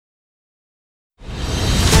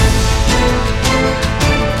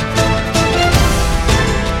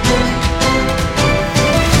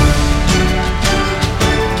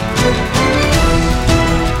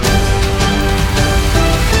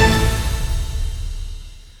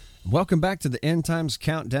Welcome back to the End Times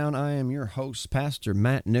Countdown. I am your host, Pastor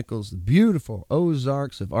Matt Nichols, the beautiful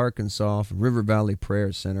Ozarks of Arkansas from River Valley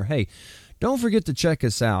Prayer Center. Hey, don't forget to check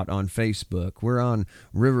us out on Facebook. We're on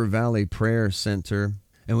River Valley Prayer Center,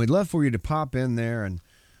 and we'd love for you to pop in there and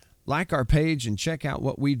like our page and check out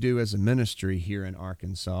what we do as a ministry here in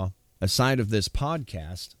Arkansas, aside of this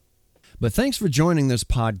podcast. But thanks for joining this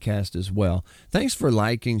podcast as well. Thanks for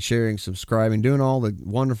liking, sharing, subscribing, doing all the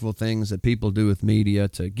wonderful things that people do with media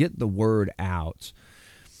to get the word out.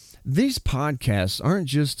 These podcasts aren't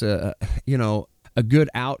just a good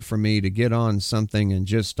out for me to get on something and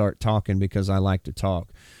just start talking because I like to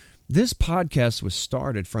talk. This podcast was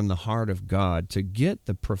started from the heart of God to get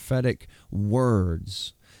the prophetic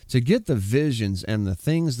words, to get the visions and the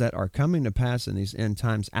things that are coming to pass in these end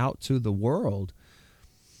times out to the world.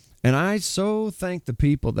 And I so thank the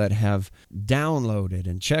people that have downloaded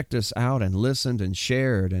and checked us out and listened and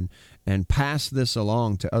shared and passed this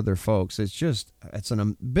along to other folks. It's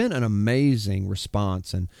been an amazing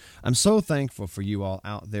response, and I'm so thankful for you all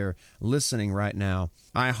out there listening right now.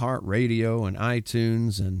 iHeartRadio and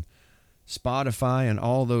iTunes and Spotify and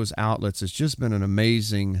all those outlets. It's just been an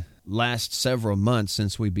amazing last several months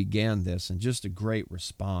since we began this, and just a great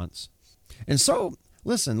response. And so,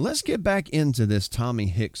 listen, let's get back into this Tommy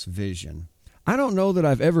Hicks vision. I don't know that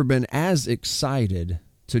I've ever been as excited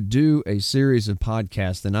to do a series of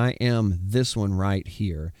podcasts than I am this one right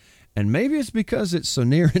here. And maybe it's because it's so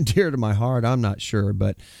near and dear to my heart, I'm not sure,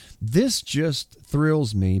 but this just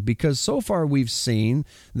thrills me because so far we've seen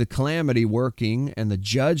the calamity working and the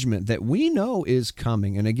judgment that we know is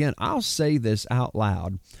coming. And again, I'll say this out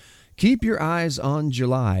loud. Keep your eyes on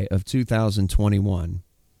July of 2021.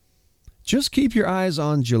 Just keep your eyes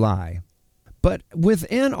on July. But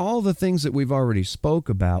within all the things that we've already spoke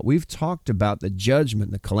about, we've talked about the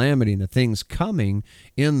judgment, the calamity, and the things coming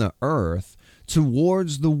in the earth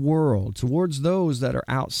towards the world, towards those that are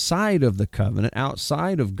outside of the covenant,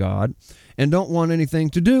 outside of God, and don't want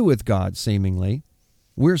anything to do with God, seemingly.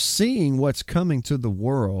 We're seeing what's coming to the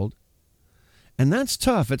world, and that's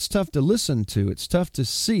tough. It's tough to listen to. It's tough to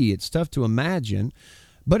see. It's tough to imagine,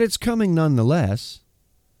 but it's coming nonetheless.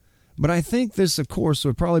 But I think this, of course,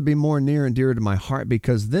 would probably be more near and dear to my heart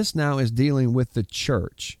because this now is dealing with the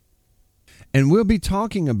church. And we'll be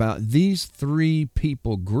talking about these three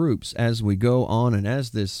people groups as we go on and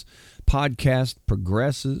as this podcast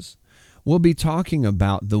progresses. We'll be talking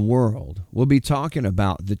about the world. We'll be talking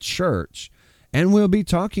about the church. And we'll be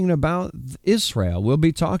talking about Israel. We'll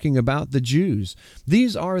be talking about the Jews.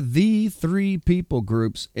 These are the three people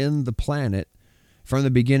groups in the planet from the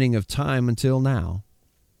beginning of time until now.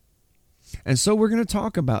 And so we're going to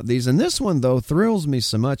talk about these. And this one, though, thrills me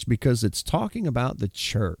so much because it's talking about the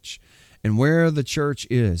church and where the church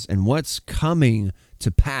is and what's coming to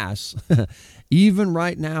pass even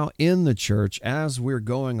right now in the church as we're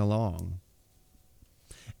going along.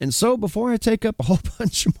 And so before I take up a whole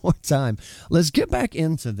bunch more time, let's get back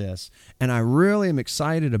into this. And I really am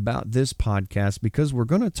excited about this podcast because we're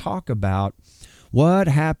going to talk about what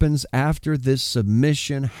happens after this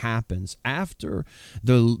submission happens, after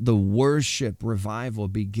the worship revival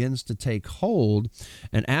begins to take hold,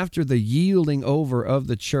 and after the yielding over of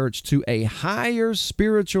the church to a higher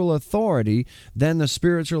spiritual authority than the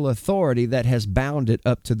spiritual authority that has bound it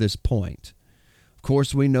up to this point. Of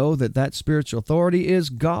course, we know that that spiritual authority is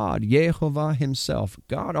God, Yehovah himself,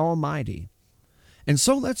 God Almighty. And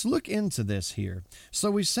so let's look into this here.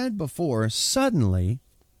 So we said before, suddenly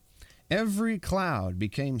every cloud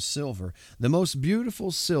became silver, the most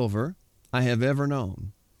beautiful silver I have ever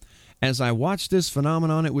known. As I watched this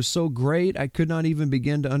phenomenon, it was so great I could not even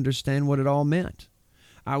begin to understand what it all meant.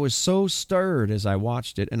 I was so stirred as I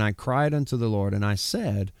watched it, and I cried unto the Lord, and I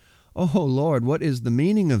said, "Oh Lord, what is the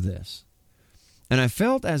meaning of this?" And I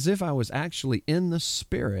felt as if I was actually in the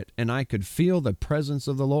Spirit, and I could feel the presence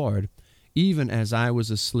of the Lord, even as I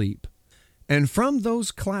was asleep. And from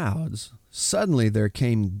those clouds, suddenly there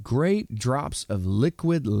came great drops of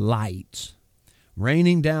liquid light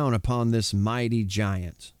raining down upon this mighty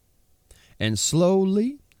giant. And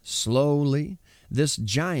slowly, this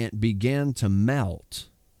giant began to melt,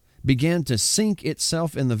 began to sink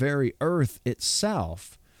itself in the very earth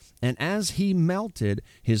itself. And as he melted,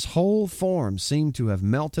 his whole form seemed to have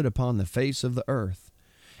melted upon the face of the earth.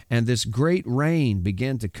 And this great rain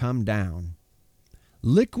began to come down.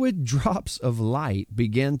 Liquid drops of light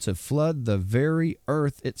began to flood the very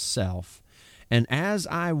earth itself. And as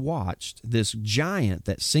I watched this giant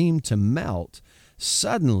that seemed to melt,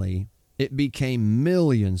 suddenly it became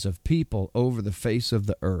millions of people over the face of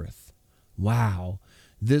the earth. Wow,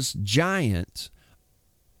 this giant,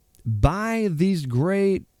 by these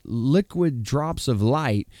great liquid drops of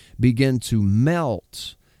light begin to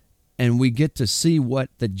melt, and we get to see what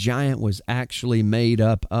the giant was actually made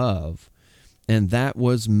up of. And that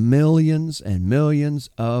was millions and millions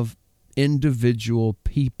of individual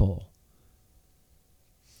people.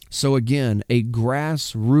 So again, a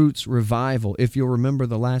grassroots revival, if you'll remember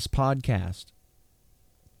the last podcast.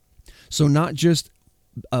 So not just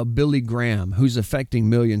a Billy Graham who's affecting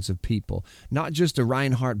millions of people, not just a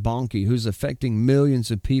Reinhard Bonnke who's affecting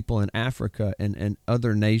millions of people in Africa and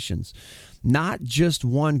other nations, not just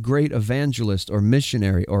one great evangelist or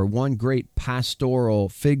missionary or one great pastoral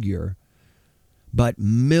figure, but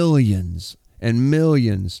millions and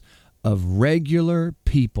millions of regular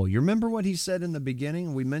people. You remember what he said in the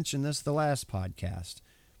beginning? We mentioned this the last podcast.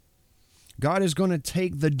 God is going to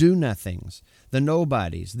take the do-nothings, the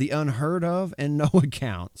nobodies, the unheard of and no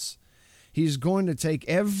accounts. He's going to take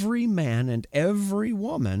every man and every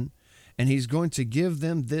woman, and he's going to give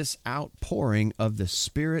them this outpouring of the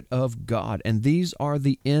Spirit of God. And these are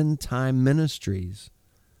the end-time ministries.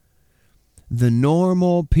 The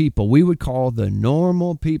normal people, we would call the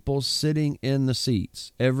normal people sitting in the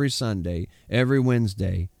seats every Sunday, every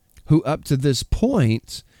Wednesday, who up to this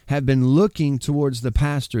point have been looking towards the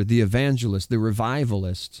pastor, the evangelist, the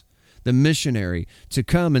revivalist, the missionary, to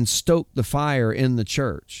come and stoke the fire in the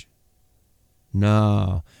church.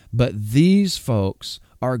 No, but these folks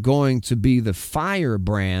are going to be the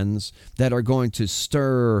firebrands that are going to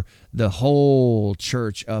stir the whole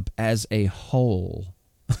church up as a whole.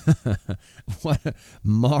 What a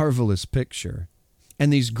marvelous picture.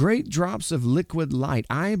 And these great drops of liquid light,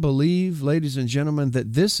 I believe, ladies and gentlemen,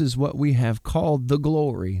 that this is what we have called the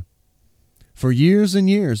glory. For years and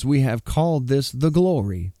years, we have called this the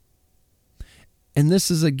glory. And this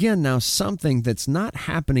is, again, now something that's not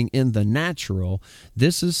happening in the natural.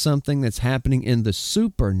 This is something that's happening in the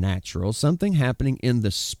supernatural, something happening in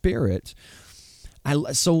the spirit.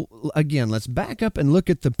 So, again, let's back up and look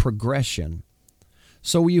at the progression.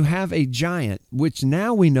 So you have a giant, which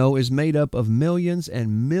now we know is made up of millions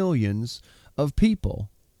and millions of people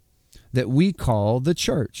that we call the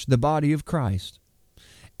church, the body of Christ.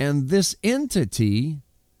 And this entity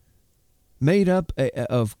made up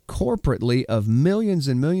of corporately of millions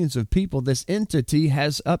and millions of people, this entity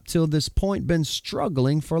has up till this point been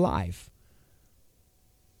struggling for life.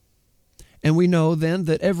 And we know then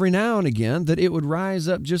that every now and again that it would rise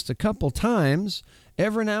up just a couple times,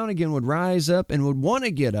 every now and again would rise up and would want to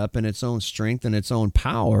get up in its own strength and its own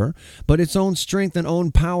power, but its own strength and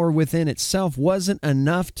own power within itself wasn't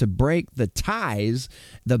enough to break the ties,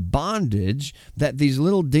 the bondage that these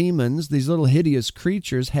little demons, these little hideous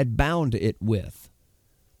creatures had bound it with.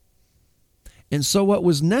 And so what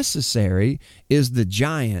was necessary is the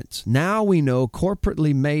giant, now we know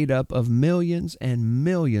corporately made up of millions and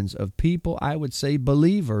millions of people, I would say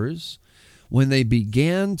believers, when they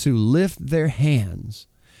began to lift their hands,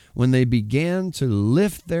 in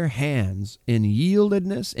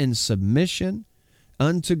yieldedness, in submission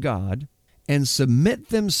unto God, and submit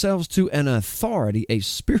themselves to an authority, a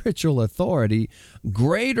spiritual authority,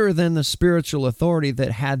 greater than the spiritual authority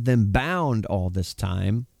that had them bound all this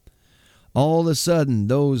time, all of a sudden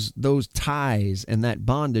those ties and that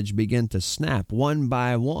bondage begin to snap one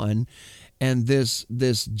by one, and this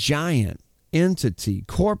giant entity,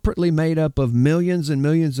 corporately made up of millions and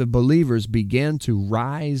millions of believers, began to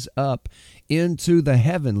rise up into the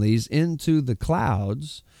heavenlies, into the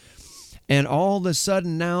clouds. And all of a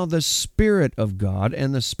sudden now the Spirit of God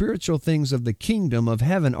and the spiritual things of the kingdom of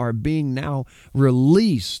heaven are being now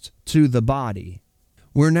released to the body.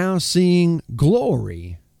 We're now seeing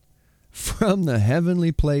glory from the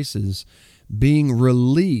heavenly places being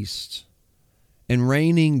released and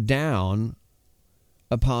raining down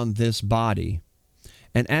upon this body.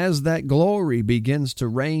 And as that glory begins to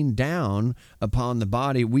rain down upon the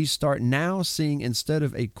body, we start now seeing, instead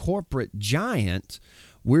of a corporate giant,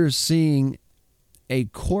 we're seeing a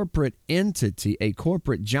corporate entity, a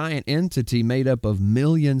corporate giant entity made up of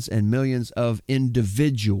millions and millions of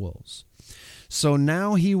individuals. So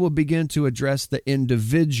now he will begin to address the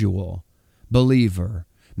individual believer,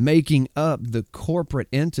 making up the corporate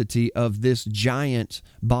entity of this giant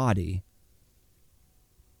body.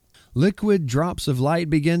 Liquid drops of light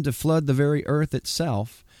begin to flood the very earth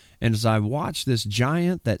itself, and as I watched this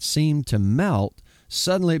giant that seemed to melt,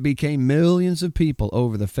 suddenly it became millions of people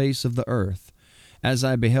over the face of the earth. As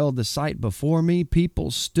I beheld the sight before me,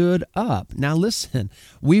 people stood up. Now listen,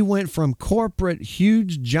 we went from corporate,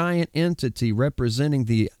 huge, giant entity representing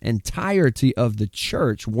the entirety of the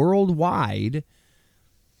church worldwide.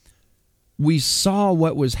 We saw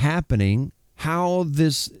what was happening, how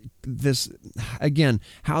this again,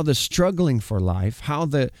 how the struggling for life, how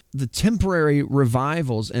the temporary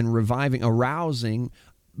revivals and arousing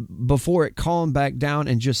before it calmed back down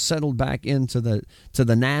and just settled back into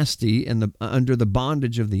the nasty and under the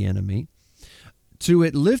bondage of the enemy, to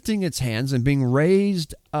it lifting its hands and being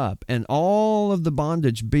raised up, and all of the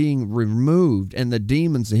bondage being removed, and the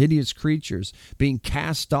demons, the hideous creatures, being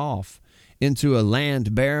cast off into a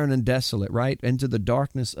land barren and desolate, right? Into the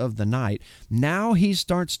darkness of the night. Now he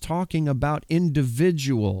starts talking about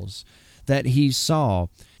individuals that he saw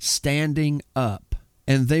standing up,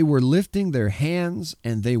 and they were lifting their hands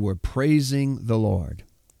and they were praising the Lord.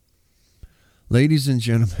 Ladies and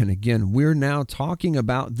gentlemen, again, we're now talking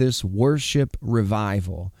about this worship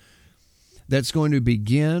revival that's going to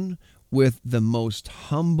begin with the most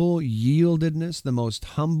humble yieldedness, the most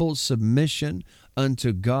humble submission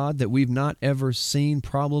unto God that we've not ever seen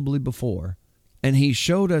probably before. And he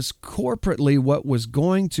showed us corporately what was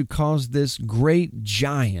going to cause this great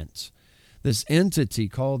giant, this entity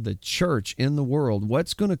called the church in the world,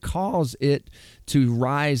 what's going to cause it to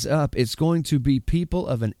rise up. It's going to be people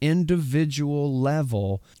of an individual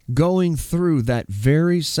level going through that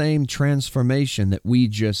very same transformation that we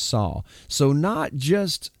just saw. So not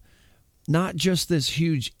just this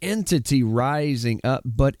huge entity rising up,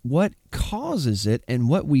 but what causes it, and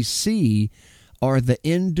what we see are the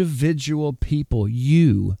individual people,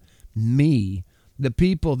 you, me, the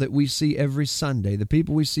people that we see every Sunday, the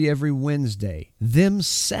people we see every Wednesday,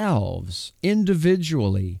 themselves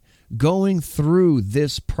individually going through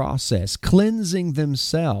this process, cleansing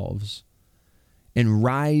themselves and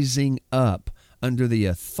rising up under the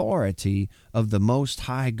authority of the Most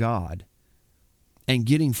High God and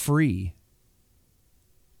getting free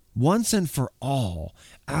once and for all.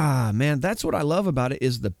 Man, that's what I love about it,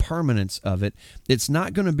 is the permanence of it. It's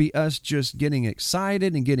not going to be us just getting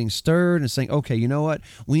excited and getting stirred and saying, okay, you know what?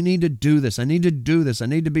 We need to do this. I need to do this. I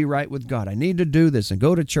need to be right with God. I need to do this and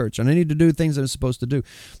go to church. And I need to do things that I'm supposed to do.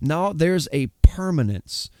 No, there's a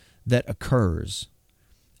permanence that occurs.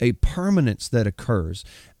 A permanence that occurs.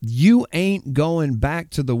 You ain't going back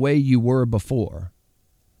to the way you were before.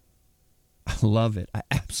 I love it. I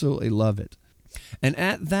absolutely love it. And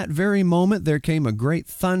at that very moment, there came a great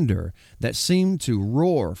thunder that seemed to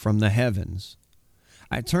roar from the heavens.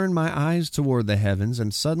 I turned my eyes toward the heavens,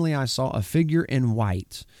 and suddenly I saw a figure in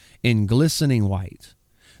white, in glistening white,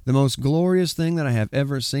 the most glorious thing that I have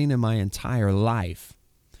ever seen in my entire life.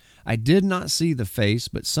 I did not see the face,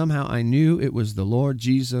 but somehow I knew it was the Lord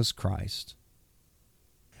Jesus Christ.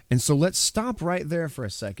 And so let's stop right there for a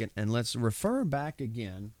second, and let's refer back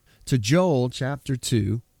again to Joel chapter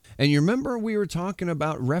 2. And you remember we were talking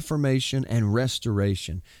about reformation and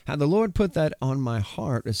restoration. How the Lord put that on my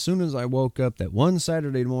heart as soon as I woke up that one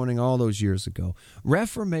Saturday morning all those years ago.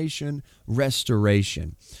 Reformation,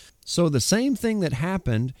 restoration. So the same thing that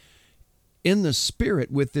happened in the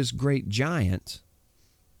spirit with this great giant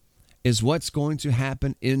is what's going to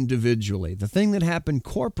happen individually. The thing that happened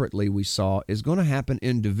corporately, we saw, is going to happen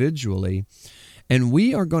individually. And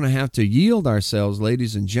we are going to have to yield ourselves,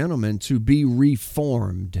 ladies and gentlemen, to be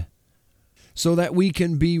reformed so that we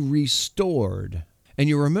can be restored. And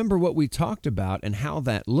you remember what we talked about and how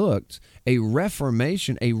that looked. A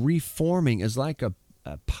reformation, a reforming is like a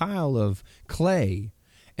pile of clay,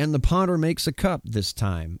 and the potter makes a cup this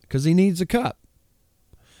time because he needs a cup.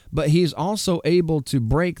 But he's also able to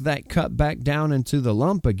break that cup back down into the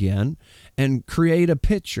lump again and create a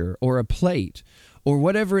pitcher or a plate or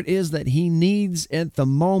whatever it is that he needs at the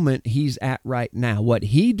moment he's at right now, what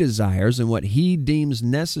he desires and what he deems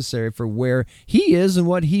necessary for where he is and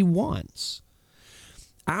what he wants.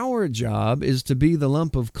 Our job is to be the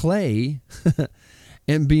lump of clay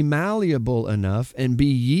and be malleable enough and be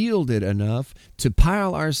yielded enough to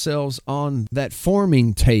pile ourselves on that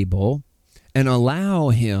forming table and allow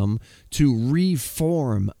him to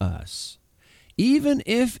reform us. Even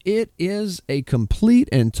if it is a complete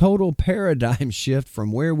and total paradigm shift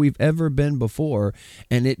from where we've ever been before,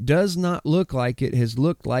 and it does not look like it has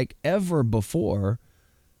looked like ever before,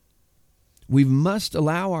 we must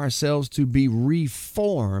allow ourselves to be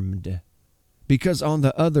reformed, because on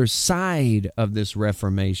the other side of this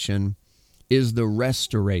reformation is the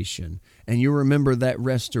restoration. And you remember that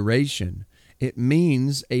restoration. It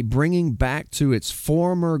means a bringing back to its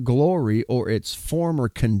former glory or its former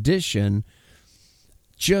condition,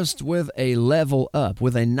 just with a level up,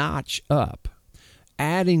 with a notch up,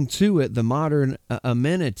 adding to it the modern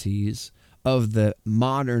amenities of the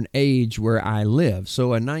modern age where I live.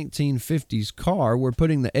 So a 1950s car, we're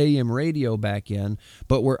putting the AM radio back in,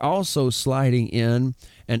 but we're also sliding in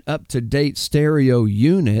an up-to-date stereo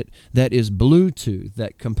unit that is Bluetooth,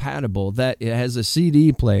 that compatible, that it has a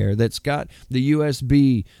CD player, that's got the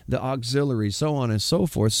USB, the auxiliary, so on and so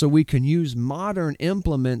forth, so we can use modern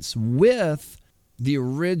implements with the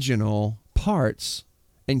original parts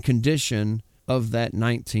and condition of that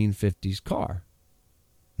 1950s car.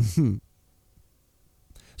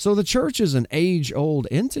 So the church is an age-old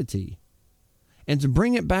entity. And to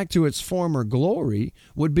bring it back to its former glory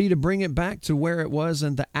would be to bring it back to where it was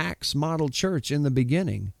in the Acts model church in the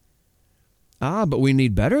beginning. But we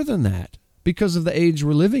need better than that because of the age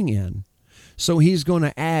we're living in. So he's going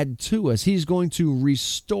to add to us. He's going to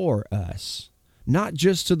restore us, not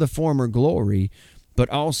just to the former glory, but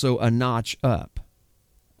also a notch up,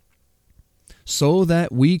 so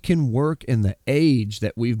that we can work in the age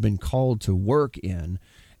that we've been called to work in.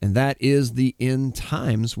 And that is the end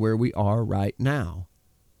times where we are right now.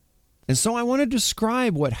 And so I want to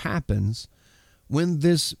describe what happens when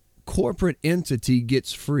this corporate entity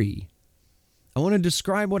gets free. I want to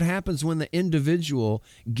describe what happens when the individual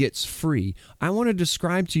gets free. I want to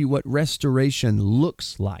describe to you what restoration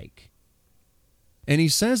looks like. And he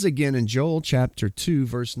says again in Joel chapter 2,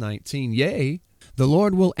 verse 19, "Yea, the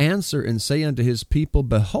Lord will answer and say unto his people,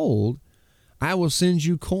 Behold, I will send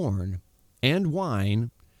you corn and wine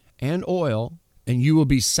and oil, and you will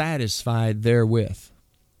be satisfied therewith.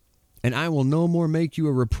 And I will no more make you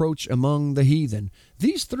a reproach among the heathen."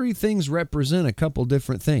 These three things represent a couple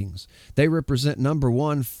different things. They represent, number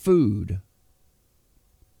one, food.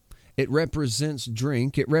 It represents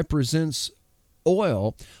drink. It represents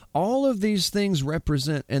oil. All of these things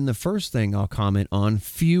represent, and the first thing I'll comment on,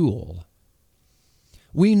 fuel.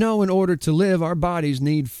 We know in order to live, our bodies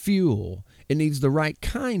need fuel. It needs the right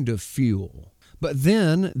kind of fuel. But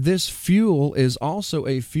then this fuel is also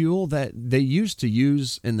a fuel that they used to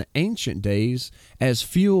use in the ancient days as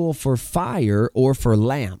fuel for fire or for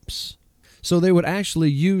lamps. So they would actually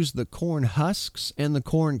use the corn husks and the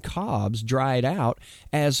corn cobs dried out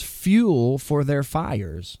as fuel for their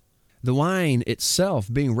fires. The wine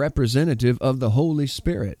itself being representative of the Holy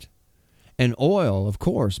Spirit. And oil, of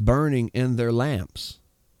course, burning in their lamps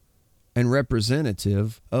and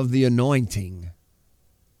representative of the anointing.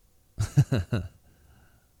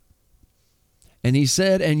 And he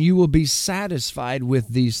said, "And you will be satisfied with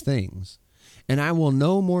these things. And I will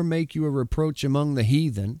no more make you a reproach among the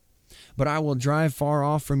heathen, but I will drive far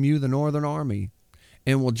off from you the northern army,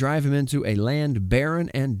 and will drive him into a land barren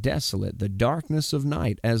and desolate, the darkness of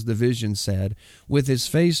night, as the vision said, with his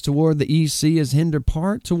face toward the east sea, his hinder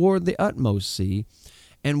part toward the utmost sea.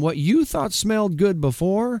 And what you thought smelled good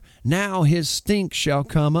before, now his stink shall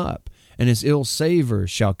come up, and his ill savor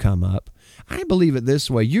shall come up." I believe it this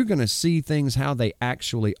way. You're going to see things how they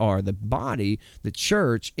actually are. The body, the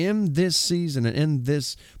church, in this season and in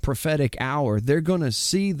this prophetic hour, they're going to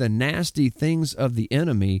see the nasty things of the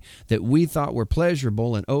enemy that we thought were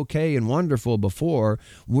pleasurable and okay and wonderful before.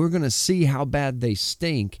 We're going to see how bad they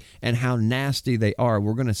stink and how nasty they are.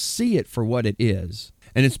 We're going to see it for what it is.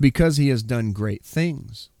 And it's because he has done great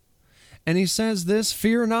things. And he says this,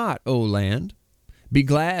 "Fear not, O land. Be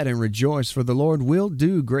glad and rejoice, for the Lord will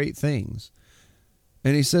do great things."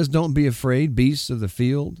 And he says, "Don't be afraid, beasts of the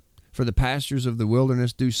field, for the pastures of the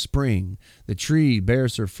wilderness do spring. The tree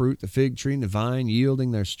bears her fruit, the fig tree and the vine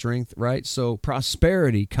yielding their strength," right? So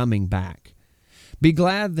prosperity coming back. "Be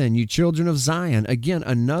glad then, you children of Zion." Again,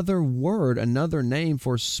 another word, another name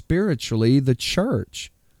for spiritually the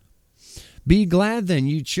church. "Be glad then,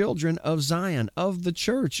 you children of Zion," of the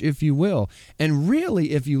church, if you will. And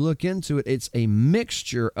really, if you look into it, it's a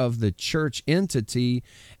mixture of the church entity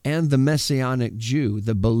and the Messianic Jew,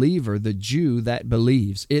 the believer, the Jew that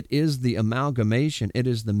believes. It is the amalgamation. It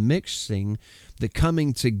is the mixing, the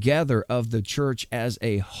coming together of the church as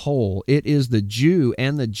a whole. It is the Jew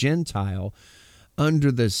and the Gentile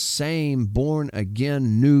under the same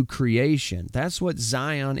born-again new creation. That's what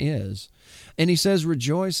Zion is. And he says,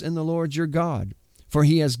 "Rejoice in the Lord your God, for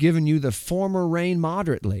he has given you the former rain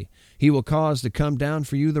moderately. He will cause to come down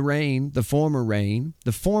for you the rain, the former rain,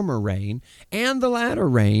 and the latter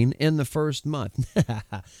rain in the first month."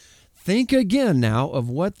 Think again now of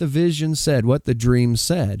what the vision said, what the dream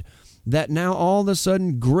said, that now all of a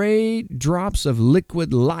sudden great drops of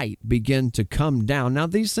liquid light begin to come down. Now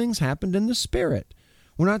these things happened in the Spirit.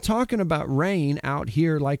 We're not talking about rain out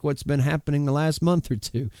here like what's been happening the last month or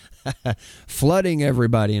two, flooding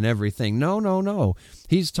everybody and everything. No, no, no.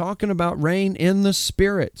 He's talking about rain in the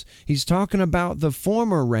Spirit. He's talking about the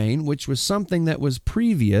former rain, which was something that was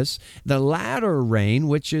previous, the latter rain,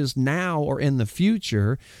 which is now or in the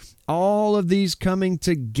future, all of these coming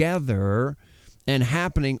together and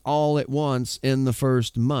happening all at once in the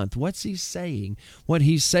first month. What's he saying? What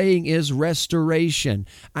he's saying is restoration.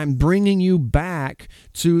 I'm bringing you back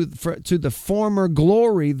to the former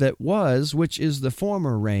glory that was, which is the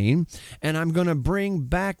former rain, and I'm going to bring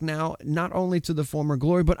back now not only to the former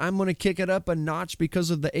glory, but I'm going to kick it up a notch because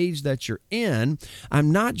of the age that you're in.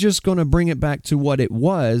 I'm not just going to bring it back to what it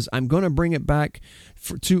was. I'm going to bring it back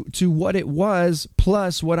to what it was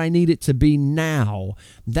plus what I need it to be now.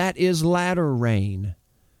 That is latter rain. And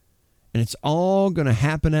it's all going to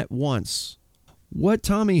happen at once. What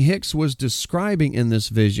Tommy Hicks was describing in this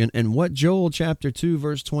vision and what Joel chapter 2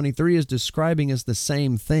 verse 23 is describing is the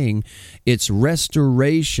same thing. It's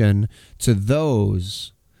restoration to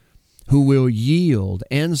those who will yield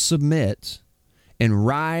and submit and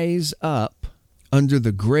rise up under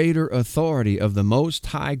the greater authority of the Most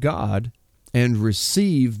High God and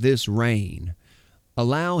receive this rain.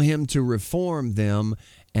 Allow him to reform them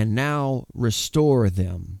and now restore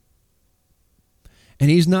them. And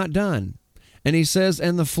he's not done. And he says,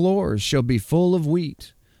 and the floors shall be full of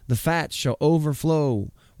wheat. The fat shall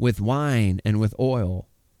overflow with wine and with oil.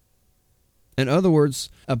 In other words,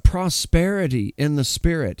 a prosperity in the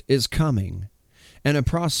Spirit is coming. And a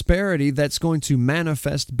prosperity that's going to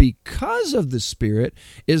manifest because of the Spirit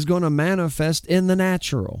is going to manifest in the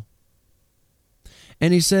natural.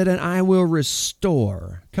 And he said, and I will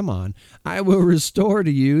restore, come on, I will restore to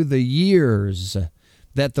you the years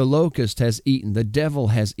that the locust has eaten, the devil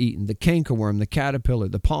has eaten, the cankerworm, the caterpillar,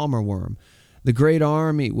 the palmer worm, the great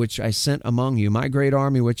army which I sent among you, my great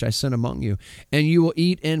army which I sent among you. And you will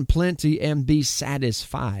eat in plenty and be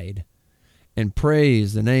satisfied. And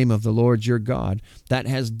praise the name of the Lord your God that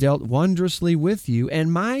has dealt wondrously with you,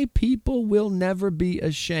 and my people will never be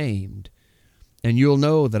ashamed. And you'll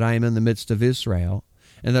know that I am in the midst of Israel,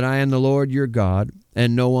 and that I am the Lord your God,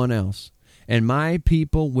 and no one else. And my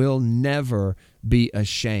people will never be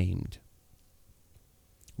ashamed.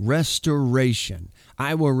 Restoration.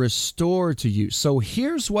 I will restore to you. So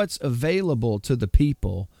here's what's available to the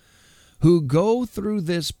people who go through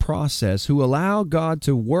this process, who allow God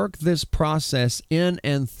to work this process in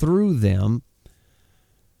and through them.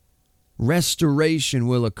 Restoration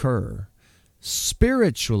will occur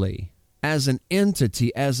spiritually, as an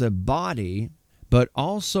entity, as a body, but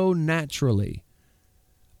also naturally.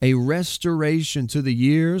 A restoration to the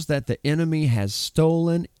years that the enemy has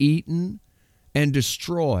stolen, eaten, and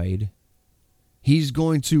destroyed. He's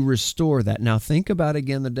going to restore that. Now think about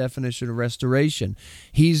again the definition of restoration.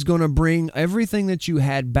 He's going to bring everything that you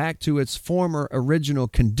had back to its former original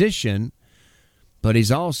condition, but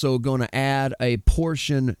he's also going to add a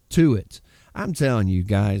portion to it. I'm telling you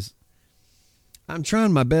guys, I'm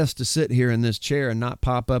trying my best to sit here in this chair and not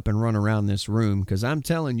pop up and run around this room, because I'm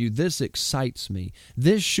telling you, this excites me.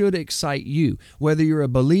 This should excite you, whether you're a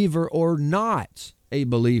believer or not a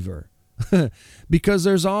believer, because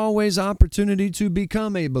there's always opportunity to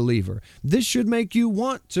become a believer. This should make you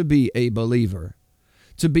want to be a believer,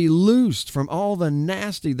 to be loosed from all the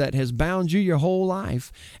nasty that has bound you your whole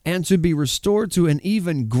life, and to be restored to an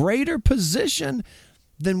even greater position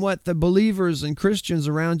than what the believers and Christians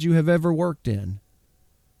around you have ever worked in.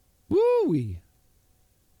 Woo-wee.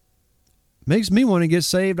 Makes me want to get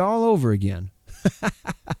saved all over again.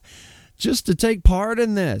 Just to take part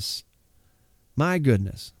in this. My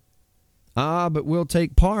goodness. But we'll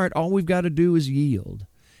take part. All we've got to do is yield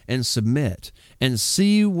and submit and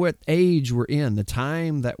see what age we're in, the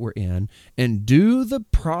time that we're in, and do the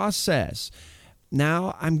process.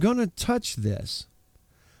 Now, I'm going to touch this.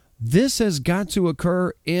 This has got to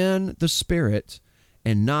occur in the Spirit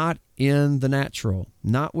and not in the natural,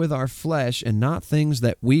 not with our flesh and not things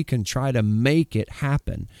that we can try to make it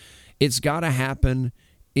happen. It's got to happen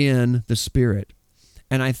in the Spirit.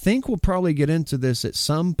 And I think we'll probably get into this at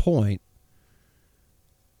some point,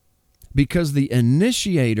 because the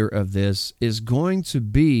initiator of this is going to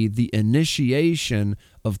be the initiation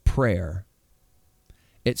of prayer.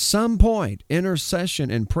 At some point,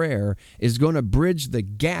 intercession and prayer is going to bridge the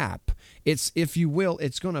gap. It's, if you will,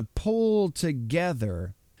 it's going to pull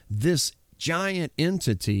together this giant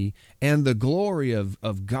entity and the glory of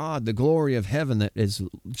God, the glory of heaven that is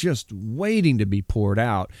just waiting to be poured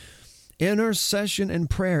out. Intercession and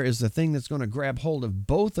prayer is the thing that's going to grab hold of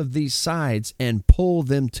both of these sides and pull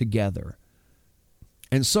them together.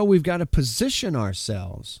 And so we've got to position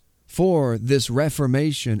ourselves for this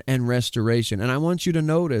reformation and restoration. And I want you to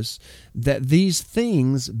notice that these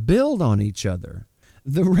things build on each other.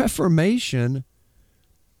 The Reformation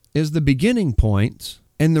is the beginning point,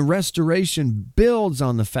 and the restoration builds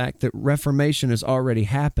on the fact that Reformation has already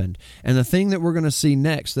happened. And the thing that we're going to see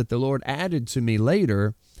next that the Lord added to me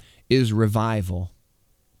later is revival.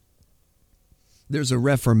 There's a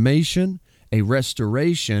reformation, a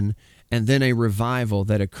restoration, and then a revival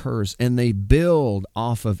that occurs, and they build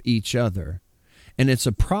off of each other. And it's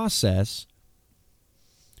a process,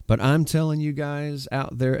 but I'm telling you guys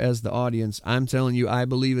out there as the audience, I'm telling you, I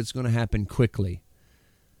believe it's going to happen quickly.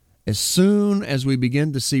 As soon as we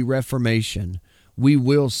begin to see reformation, we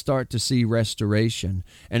will start to see restoration.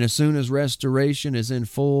 And as soon as restoration is in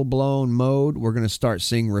full-blown mode, we're going to start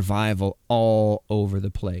seeing revival all over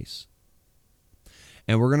the place.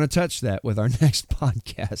 And we're going to touch that with our next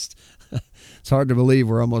podcast. It's hard to believe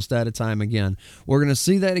we're almost out of time again. We're going to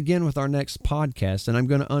see that again with our next podcast, and I'm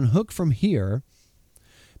going to unhook from here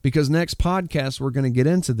because next podcast we're going to get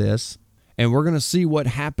into this, and we're going to see what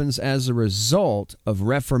happens as a result of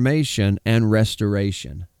reformation and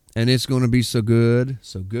restoration. And it's going to be so good,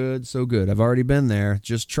 so good, so good. I've already been there.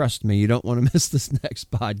 Just trust me. You don't want to miss this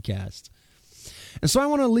next podcast. And so I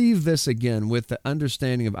want to leave this again with the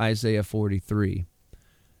understanding of Isaiah 43.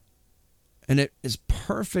 And it is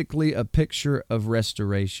perfectly a picture of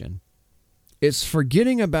restoration. It's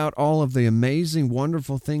forgetting about all of the amazing,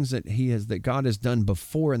 wonderful things that God has done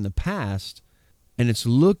before in the past, and it's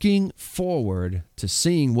looking forward to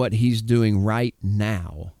seeing what He's doing right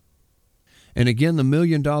now. And again, the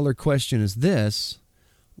million-dollar question is this: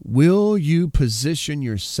 will you position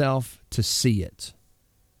yourself to see it?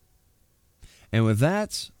 And with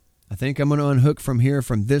that, I think I'm going to unhook from here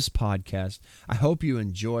from this podcast. I hope you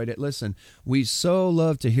enjoyed it. Listen, we so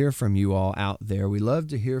love to hear from you all out there. We love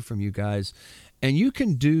to hear from you guys. And you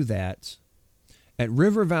can do that at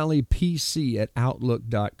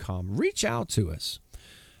rivervalleypc@outlook.com. Reach out to us.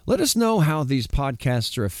 Let us know how these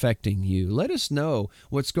podcasts are affecting you. Let us know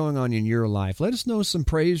what's going on in your life. Let us know some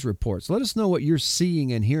praise reports. Let us know what you're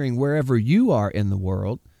seeing and hearing wherever you are in the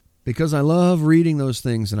world. Because I love reading those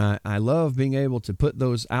things, and I love being able to put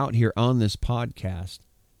those out here on this podcast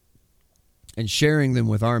and sharing them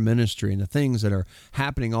with our ministry and the things that are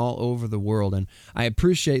happening all over the world. And I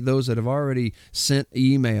appreciate those that have already sent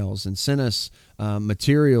emails and sent us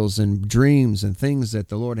materials and dreams and things that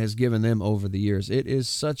the Lord has given them over the years. It is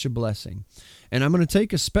such a blessing. And I'm going to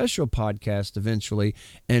take a special podcast eventually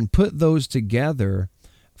and put those together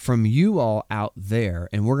from you all out there,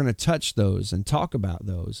 and we're going to touch those and talk about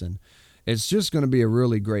those, and it's just going to be a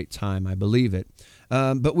really great time. I believe it.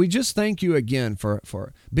 But we just thank you again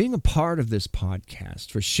for being a part of this podcast,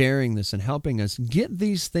 for sharing this and helping us get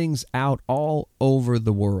these things out all over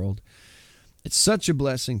the world. It's such a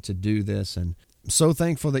blessing to do this, and I'm so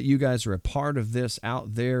thankful that you guys are a part of this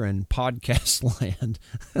out there in podcast land.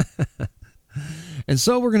 And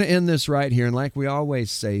so we're going to end this right here. And like we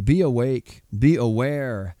always say, be awake, be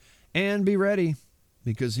aware, and be ready.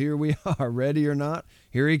 Because here we are, ready or not,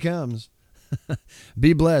 here He comes.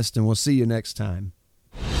 Be blessed, and we'll see you next time.